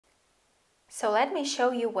So let me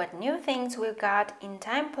show you what new things we've got in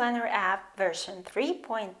Time Planner app version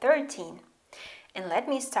 3.13. And let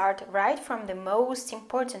me start right from the most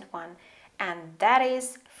important one, and that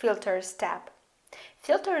is Filters tab.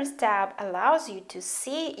 Filters tab allows you to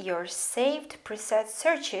see your saved preset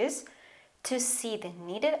searches, to see the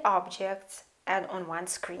needed objects and on one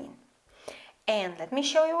screen. And let me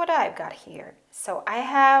show you what I've got here. So I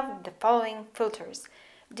have the following filters: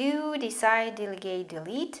 do, decide, delegate,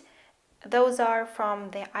 delete. Those are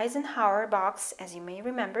from the Eisenhower box, as you may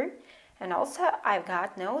remember. And also I've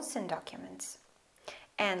got notes and documents.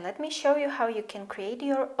 And let me show you how you can create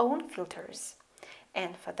your own filters.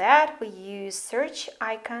 And for that we use search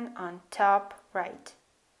icon on top right,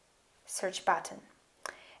 search button.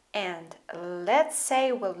 And let's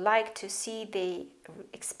say we'd like to see the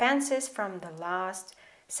expenses from the last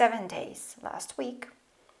 7 days, last week.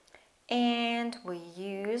 And we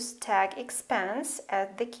use tag expense as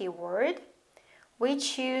the keyword. We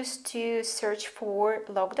choose to search for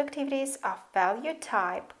logged activities of value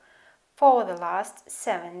type for the last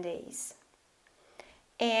 7 days.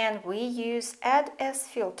 And we use add as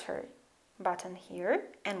filter button here,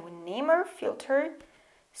 and we name our filter.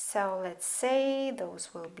 So let's say those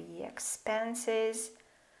will be expenses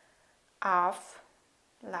of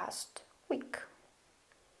last week.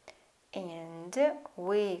 And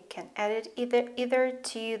we can add it either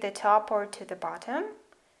to the top or to the bottom.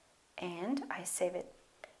 And I save it.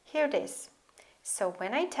 Here it is. So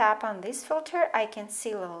when I tap on this filter, I can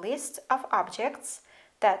see a list of objects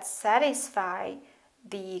that satisfy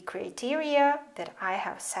the criteria that I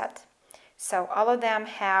have set. So all of them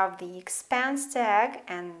have the expense tag,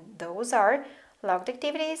 and those are logged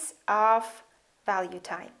activities of value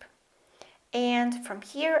type. And from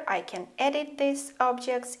here I can edit these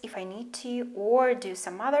objects if I need to, or do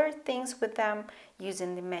some other things with them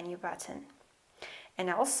using the menu button. And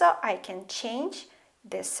also I can change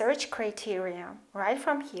the search criteria right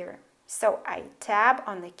from here. So I tab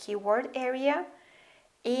on the keyword area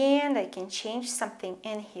and I can change something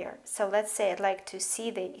in here. So let's say I'd like to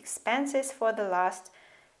see the expenses for the last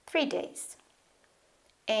 3 days.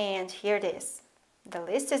 And here it is. The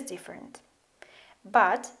list is different.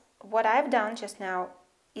 But what I've done just now,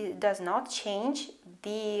 it does not change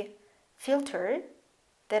the filter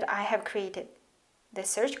that I have created. The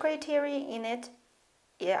search criteria in it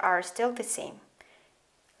are still the same,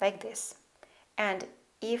 like this. And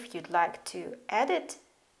if you'd like to edit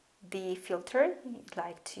the filter, you'd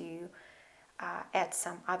like to add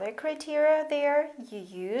some other criteria there, you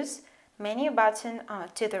use menu button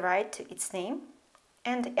to the right to its name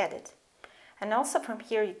and edit. And also from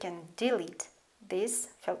here you can delete this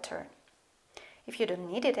filter if you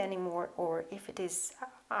don't need it anymore, or if it is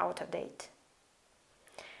out of date.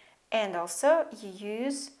 And also you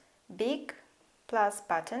use big plus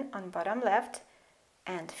button on bottom left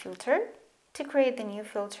and filter to create the new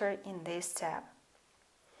filter in this tab.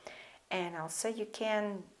 And also you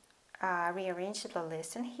can rearrange the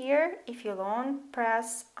list in here if you long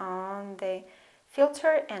press on the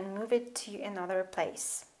filter and move it to another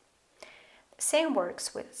place. Same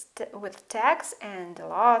works with tags and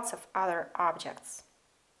lots of other objects.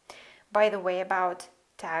 By the way, about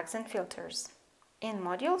tags and filters, in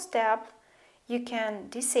Modules tab you can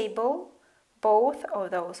disable both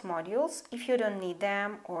of those modules if you don't need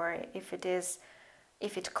them, or if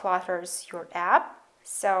it clutters your app.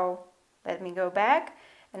 So let me go back,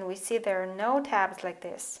 and we see there are no tabs like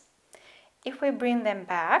this. If we bring them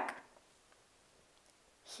back,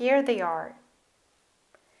 here they are.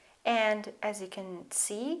 And as you can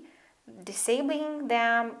see, disabling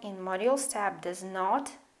them in Modules tab does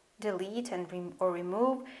not delete or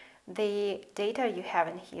remove the data you have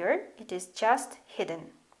in here. It is just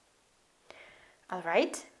hidden.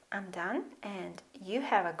 Alright, I'm done, and you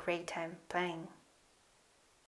have a great time playing.